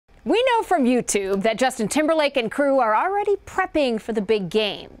We know from YouTube that Justin Timberlake and crew are already prepping for the big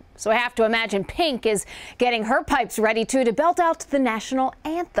game. So I have to imagine Pink is getting her pipes ready to belt out the national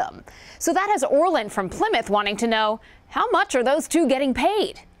anthem. So that has Orland from Plymouth wanting to know, how much are those two getting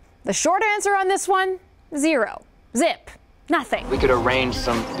paid? The short answer on this one, zero. Zip. Nothing. We could arrange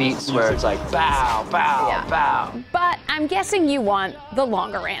some beats where it's like bow, bow, bow. But I'm guessing you want the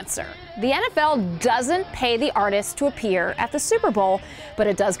longer answer. The NFL doesn't pay the artists to appear at the Super Bowl, but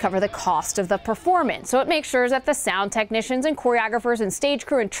it does cover the cost of the performance. So it makes sure that the sound technicians and choreographers and stage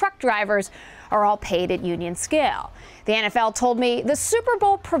crew and truck drivers are all paid at union scale. The NFL told me the Super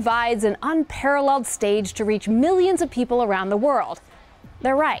Bowl provides an unparalleled stage to reach millions of people around the world.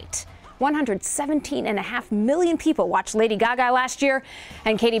 They're right. 117.5 million people watched Lady Gaga last year,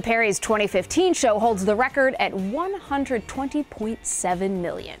 and Katy Perry's 2015 show holds the record at 120.7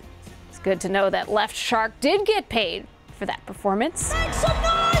 million. It's good to know that Left Shark did get paid for that performance. Make some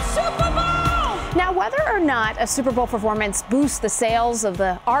noise, Super Bowl! Now, whether or not a Super Bowl performance boosts the sales of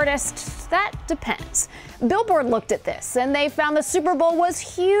the artist, that depends. Billboard looked at this, and they found the Super Bowl was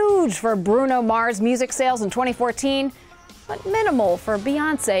huge for Bruno Mars' music sales in 2014. But minimal for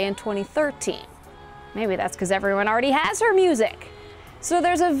Beyonce in 2013. Maybe that's because everyone already has her music. So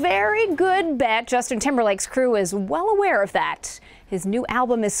there's a very good bet Justin Timberlake's crew is well aware of that. His new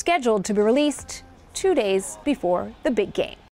album is scheduled to be released 2 days before the big game.